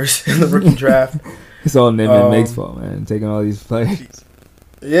 defensive players in the rookie draft. It's all Nick and Meg's fault, man, taking all these players.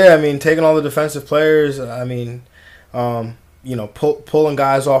 Yeah, taking all the defensive players, pulling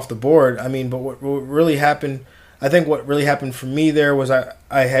guys off the board. But what really happened, I think what really happened for me there was I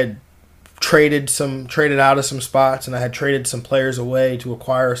had traded out of some spots, and I had traded some players away to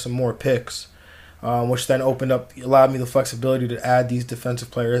acquire some more picks, which then allowed me the flexibility to add these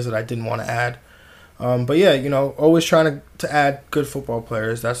defensive players that I didn't want to add. But yeah, always trying to add good football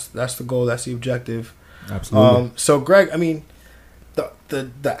players. That's the goal. That's the objective. Absolutely. So Greg,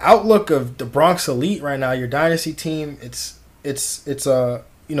 the outlook of the Bronx Elite right now, your dynasty team, you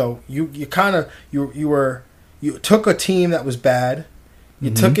took a team that was bad. You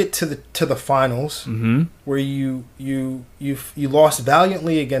took it to the finals, where you lost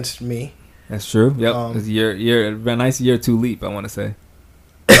valiantly against me. That's true. Yep. It was a nice year 2 leap, I want to say.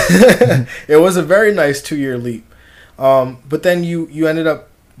 It was a very nice 2-year leap. But then you ended up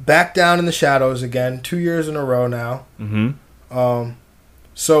back down in the shadows again, 2 years in a row now.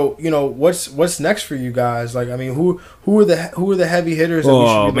 So what's next for you guys? Who are the heavy hitters that we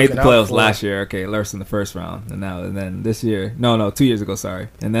should be made the looking playoffs out for? last year. Okay, lost in the first round, and then this year. No, 2 years ago. Sorry,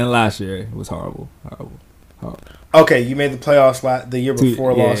 and then last year it was horrible. Okay, you made the playoffs the year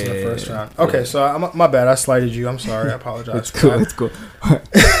before, lost in the first round. Okay, so my bad. I slighted you. I'm sorry. I apologize. It's cool.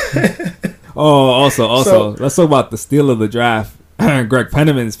 Also, let's talk about the steal of the draft. Greg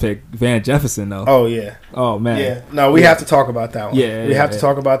Penniman's pick, Van Jefferson, though. Oh, yeah. Oh, man. Yeah. No, we have to talk about that one. We have to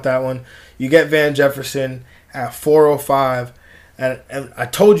talk about that one. You get Van Jefferson at 405. And I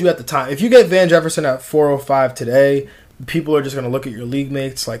told you at the time, if you get Van Jefferson at 405 today, people are just going to look at your league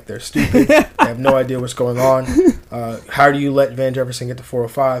mates like they're stupid. They have no idea what's going on. How do you let Van Jefferson get to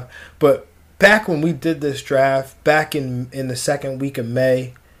 405? But back when we did this draft, back in the second week of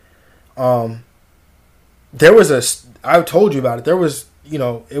May, there was I told you about it. There was,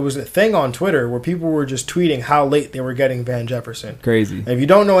 it was a thing on Twitter where people were just tweeting how late they were getting Van Jefferson. Crazy. And if you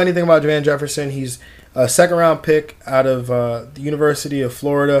don't know anything about Van Jefferson, he's a second-round pick out of the University of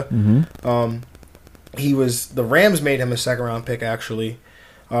Florida. Mm-hmm. The Rams made him a second-round pick, actually.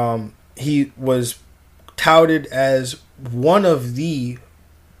 He was touted as one of the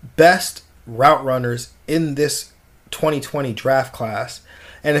best route runners in this 2020 draft class.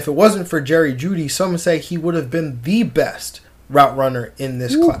 And if it wasn't for Jerry Jeudy, some say he would have been the best route runner in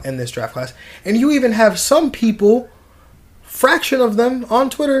this in this draft class. And you even have some people, fraction of them on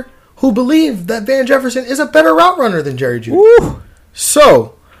Twitter, who believe that Van Jefferson is a better route runner than Jerry Jeudy. Woo.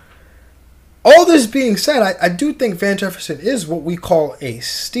 So, all this being said, I do think Van Jefferson is what we call a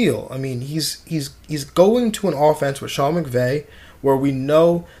steal. I mean, he's going to an offense with Sean McVay, where we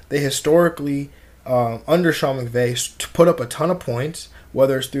know they historically, under Sean McVay, to put up a ton of points,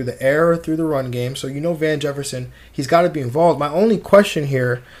 whether it's through the air or through the run game. So Van Jefferson, he's got to be involved. My only question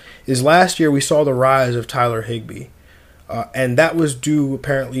here is last year we saw the rise of Tyler Higbee. And that was due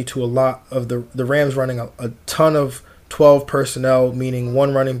apparently to a lot of the Rams running a ton of 12 personnel, meaning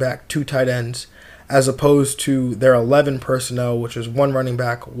one running back, two tight ends, as opposed to their 11 personnel, which is one running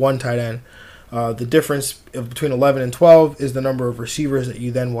back, one tight end. The difference between 11 and 12 is the number of receivers that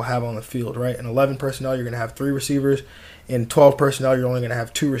you then will have on the field, right? In 11 personnel, you're going to have 3 receivers. In 12 personnel, you're only going to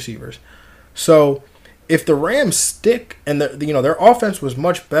have 2 receivers. So if the Rams stick, and their offense was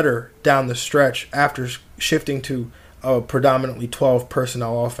much better down the stretch after shifting to a predominantly 12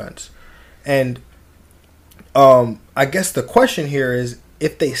 personnel offense. And I guess the question here is,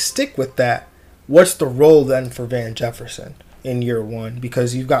 if they stick with that, what's the role then for Van Jefferson in year one?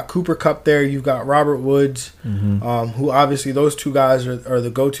 Because you've got Cooper Kupp there, you've got Robert Woods, who obviously those two guys are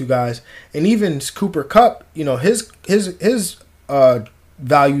the go-to guys, and even Cooper Kupp, his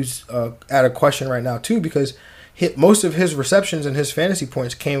values at a question right now too, because most of his receptions and his fantasy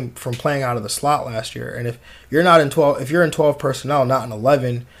points came from playing out of the slot last year. And if you're in 12 personnel, not in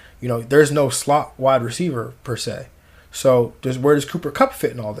 11, there's no slot wide receiver per se. So where does Cooper Kupp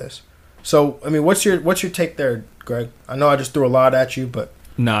fit in all this? So I mean, what's your take there, Greg? I know I just threw a lot at you, but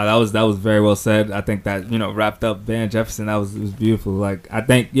no, that was very well said. I think that wrapped up Van Jefferson. It was beautiful. Like, I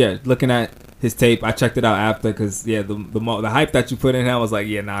think looking at his tape, I checked it out after because the hype that you put in him, I was like,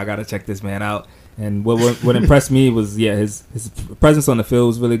 I gotta check this man out. And what impressed me was his presence on the field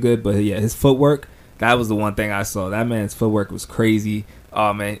was really good, but his footwork, that was the one thing I saw. That man's footwork was crazy.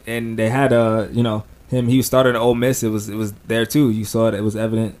 And they had him. He started at Ole Miss. It was there too. You saw it. It was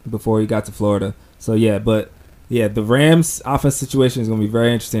evident before he got to Florida. So the Rams' offense situation is going to be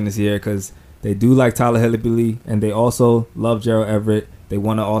very interesting this year because they do like Tyler Higbee and they also love Gerald Everett. They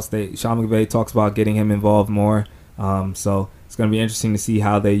want to All-State. Sean McVay talks about getting him involved more. So it's going to be interesting to see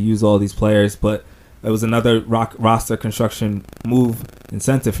how they use all these players. But it was another roster construction move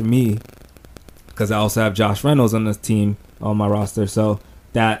incentive for me because I also have Josh Reynolds on this team on my roster. So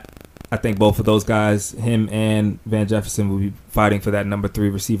that I think both of those guys, him and Van Jefferson, will be fighting for that number 3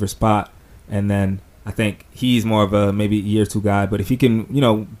 receiver spot. And then I think he's more of a maybe year 2 guy. But if he can,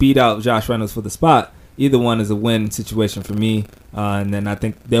 beat out Josh Reynolds for the spot, either one is a win situation for me. And then I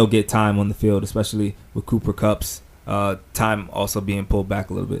think they'll get time on the field, especially with Cooper Kupp's time also being pulled back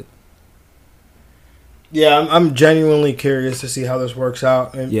a little bit. Yeah, I'm genuinely curious to see how this works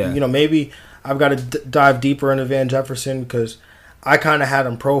out. And, maybe I've got to dive deeper into Van Jefferson because I kind of had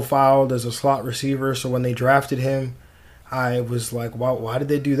him profiled as a slot receiver. So when they drafted him, I was like, wow, why did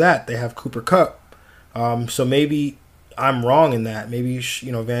they do that? They have Cooper Kupp. So maybe I'm wrong in that. Maybe,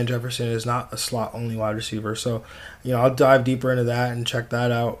 Van Jefferson is not a slot-only wide receiver. So, I'll dive deeper into that and check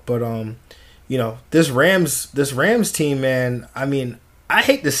that out. But, this Rams team, man, I mean, I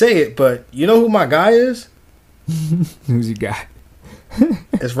hate to say it, but you know who my guy is? Who's your guy?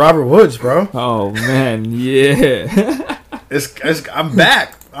 It's Robert Woods, bro. Oh man, yeah. I'm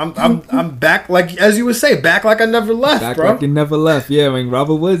back. I'm back, like as you would say, back like I never left, back bro. Like you never left. Yeah, I mean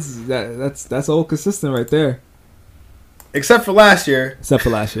Robert Woods, that's all consistent right there. Except for last year.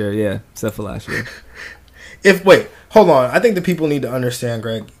 Yeah. Hold on. I think the people need to understand,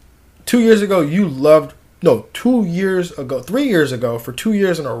 Greg. 3 years ago, for 2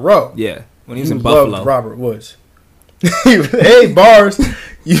 years in a row. Yeah, when he was in Buffalo. Loved Robert Woods. Hey, bars.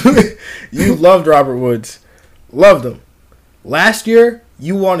 You loved Robert Woods. Loved him. Last year,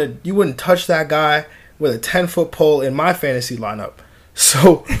 you wouldn't touch that guy with a 10-foot pole in my fantasy lineup.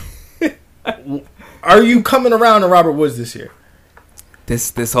 So, are you coming around to Robert Woods this year?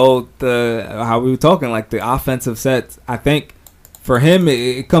 This whole how we were talking, like the offensive sets, I think for him,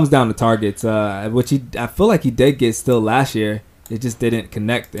 it comes down to targets, which I feel like he did get still last year. It just didn't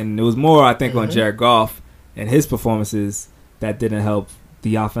connect, and it was more, I think, on Jared Goff and his performances that didn't help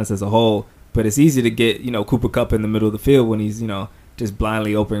the offense as a whole. But it's easy to get, Cooper Kupp in the middle of the field when he's, just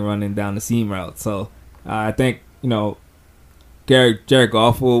blindly open running down the seam route. So I think, Jared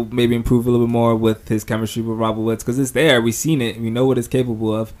Goff will maybe improve a little bit more with his chemistry with Robert Woods, because it's there. We've seen it. We know what it's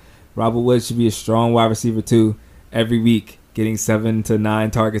capable of. Robert Woods should be a strong wide receiver too, every week, getting 7 to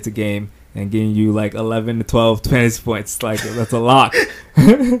 9 targets a game and getting you like 11 to 12 fantasy points. Like, that's a lot.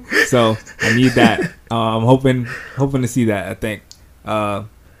 So I need that. I'm hoping to see that, I think.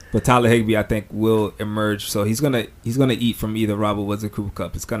 But Tyler Higbee, I think, will emerge. So he's gonna eat from either Robert Woods or Cooper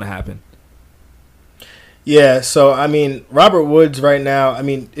Kupp. It's gonna happen. Yeah, so I mean, Robert Woods right now, I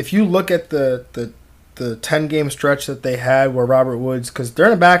mean, if you look at the 10-game stretch that they had where Robert Woods, because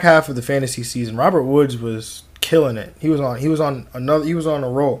during the back half of the fantasy season, Robert Woods was killing it. He was on a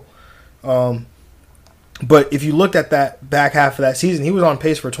roll. But if you looked at that back half of that season, he was on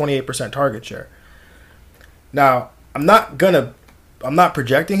pace for a 28% target share. Now, I'm not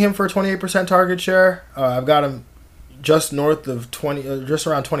projecting him for a 28% target share. I've got him just north of 20, just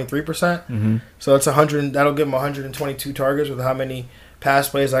around 23%. Mm-hmm. So that's 100. That'll give him 122 targets with how many pass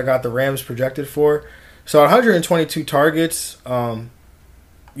plays I got the Rams projected for. So 122 targets,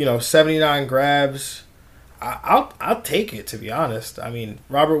 79 grabs. I'll take it, to be honest. I mean,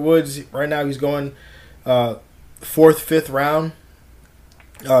 Robert Woods right now, he's going 4th, 5th round.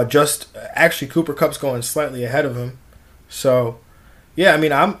 Cooper Kupp's going slightly ahead of him. So yeah, I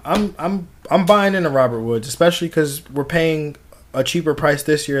mean, I'm buying into Robert Woods, especially because we're paying a cheaper price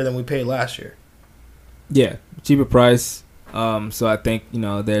this year than we paid last year. Yeah, cheaper price. So I think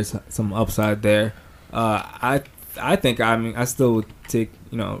there's some upside there. I still would take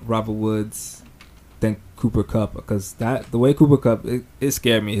Robert Woods, then Cooper Kupp, because the way Cooper Kupp it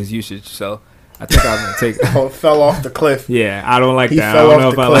scared me, his usage. So I think I'm gonna take. Fell off the cliff. Yeah, I don't like that. I don't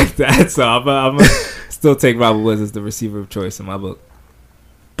know if I like that. So I'm gonna still take Robert Woods as the receiver of choice in my book.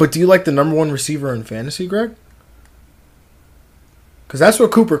 But do you like the number 1 receiver in fantasy, Greg? Because that's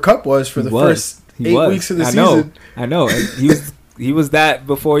what Cooper Kupp was for first 8 weeks of the season. I know. He was that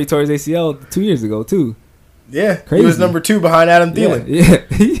before he tore his ACL 2 years ago too. Yeah, crazy. He was number 2 behind Adam Thielen.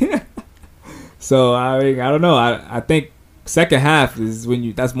 Yeah. So I don't know. I think second half is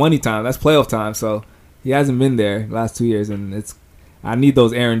that's money time. That's playoff time. So he hasn't been there the last 2 years, and I need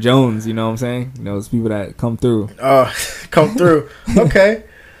those Aaron Jones. You know what I'm saying? Those people that come through. Come through. Okay.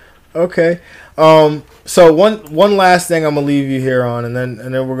 So one last thing I'm gonna leave you here on, and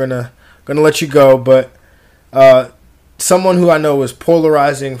then we're gonna let you go. But someone who I know was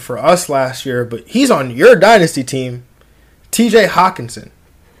polarizing for us last year, but he's on your dynasty team, T.J. Hockenson.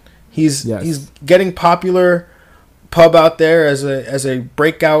 He's getting popular pub out there as a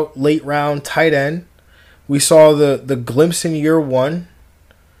breakout late round tight end. We saw the glimpse in year 1,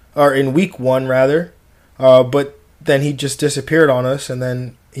 or in week 1 rather, but then he just disappeared on us, and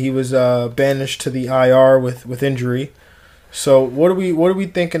then he was banished to the IR with injury. So what are we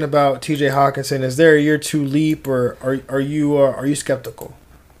thinking about T.J. Hockenson? Is there a year 2 leap, or are you skeptical?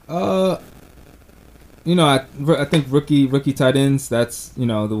 I think rookie tight ends. That's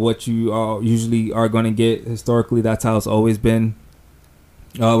what you usually are going to get historically. That's how it's always been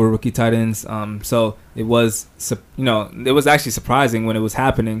with rookie tight ends. So it was actually surprising when it was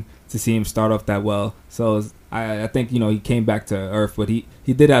happening to see him start off that well. So I think he came back to earth, but he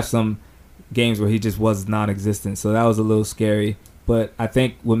did have some games where he just was non-existent. So that was a little scary. But I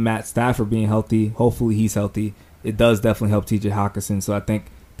think with Matt Stafford being healthy, hopefully he's healthy, it does definitely help T.J. Hockenson. So I think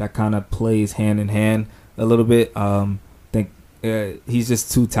that kind of plays hand in hand a little bit. I think he's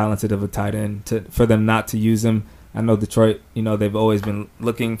just too talented of a tight end for them not to use him. I know Detroit, they've always been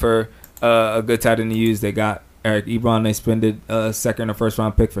looking for a good tight end to use. They got Eric Ebron. They spended a second or first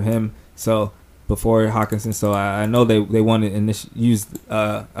round pick for him. So before Hockenson, so I know they wanted to use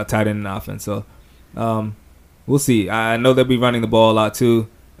a tight end in the offense. So we'll see. I know they'll be running the ball a lot too,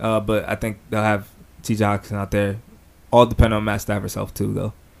 but I think they'll have T.J. Hockenson out there. All depend on Matt Stafford's health too,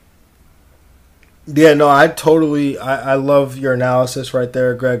 though. Yeah, no, I love your analysis right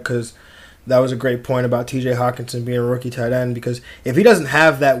there, Greg, because that was a great point about T.J. Hockenson being a rookie tight end, because if he doesn't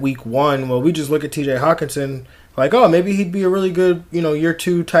have that week 1, well, we just look at T.J. Hockenson like, oh, maybe he'd be a really good, year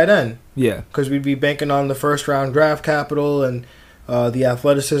 2 tight end. Yeah. Because we'd be banking on the first-round draft capital and the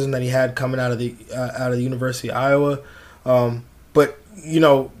athleticism that he had coming out of the University of Iowa. But,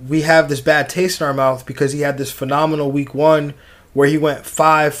 we have this bad taste in our mouth because he had this phenomenal week 1 where he went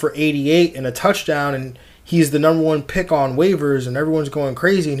 5 for 88 and a touchdown, and he's the number 1 pick on waivers, and everyone's going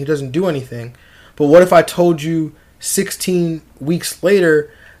crazy, and he doesn't do anything. But what if I told you 16 weeks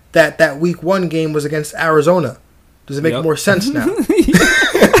later that week 1 game was against Arizona. Does it make more sense now?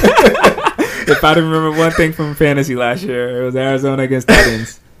 If I remember one thing from fantasy last year, it was Arizona against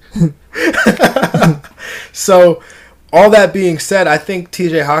Titans. So, all that being said, I think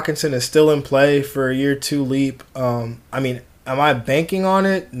TJ Hawkinson is still in play for a year 2 leap. I mean, am I banking on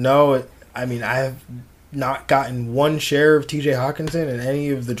it? No. I have not gotten one share of TJ Hawkinson in any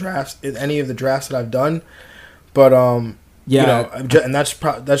of the drafts that I've done. But yeah, and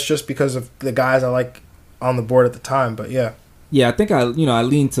that's just because of the guys I like on the board at the time. But yeah. Yeah, I think I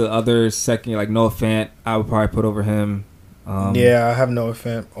lean to others second, like Noah Fant. I would probably put over him. Yeah, I have Noah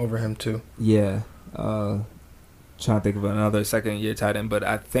Fant over him too. Yeah, trying to think of another second-year tight end, but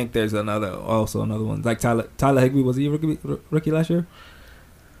I think there's another one like Tyler Higbee. Was he a rookie last year?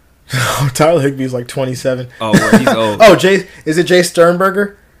 Tyler Higbee's like 27. Oh, well, he's old. Oh, is it Jay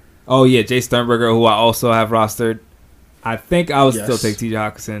Sternberger? Oh yeah, Jay Sternberger, who I also have rostered. I think I would still take T.J.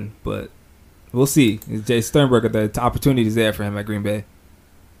 Hawkinson, but we'll see. Is Jay Sternberger, the opportunity is there for him at Green Bay?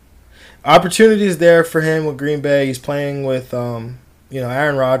 Opportunity is there for him with Green Bay. He's playing with Aaron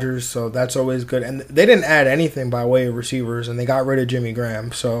Rodgers, so that's always good. And they didn't add anything by way of receivers, and they got rid of Jimmy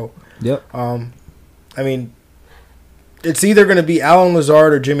Graham. So, yep. I mean, it's either going to be Allen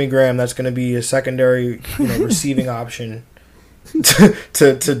Lazard or Jimmy Graham. That's going to be a secondary, receiving option to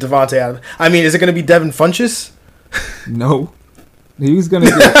Devontae Adams. I mean, is it going to be Devin Funchess? No, he's gonna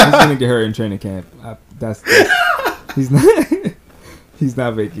get hurt in training camp. He's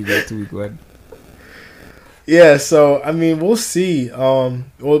not making it to week 1. Yeah, so I mean, we'll see.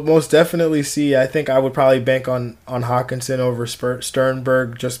 We'll most definitely see. I think I would probably bank on Hawkinson over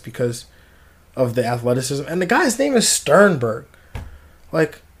Sternberg just because of the athleticism. And the guy's name is Sternberg.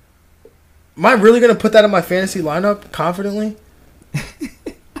 Like, am I really gonna put that in my fantasy lineup confidently?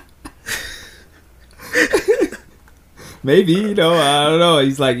 Maybe, I don't know.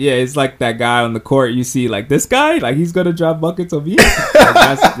 He's like, it's like that guy on the court. You see, like, this guy, like, he's going to drop buckets on me.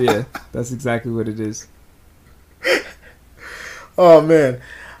 That's exactly what it is. Oh, man.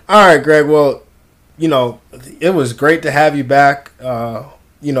 All right, Greg. Well, it was great to have you back. I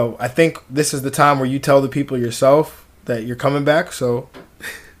think this is the time where you tell the people yourself that you're coming back. So,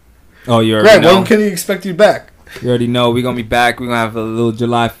 you already Greg, know. when can you expect you back? You already know. We're going to be back. We're going to have a little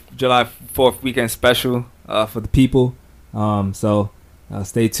July 4th weekend special for the people. So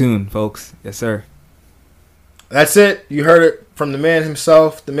stay tuned, folks. Yes, sir. That's it. You heard it from the man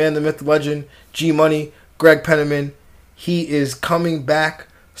himself, the man, the myth, the legend, G Money, Greg Penniman. He is coming back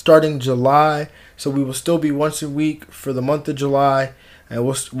starting July, so we will still be once a week for the month of July, and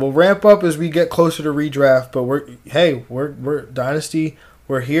we'll ramp up as we get closer to redraft. But we're Dynasty.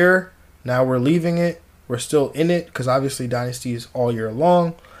 We're here now. We're leaving it. We're still in it because obviously Dynasty is all year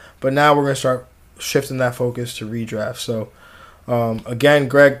long, but now we're gonna start shifting that focus to redraft. So, again,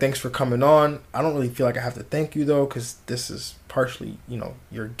 Greg, thanks for coming on. I don't really feel like I have to thank you, though, because this is partially,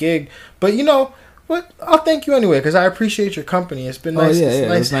 your gig. But, what? I'll thank you anyway, because I appreciate your company. It's been nice.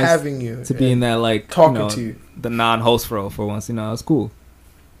 It's nice having you. To be in that, like, talking to you. The non-host role for once. It's cool.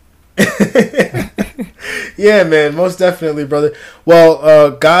 Yeah, man. Most definitely, brother.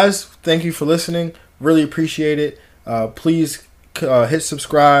 Well, guys, thank you for listening. Really appreciate it. Please hit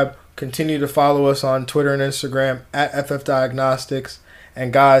subscribe. Continue to follow us on Twitter and Instagram at FF Diagnostics.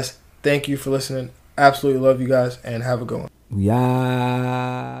 And guys, thank you for listening. Absolutely love you guys and have a good one.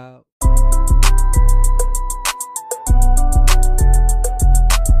 Yeah.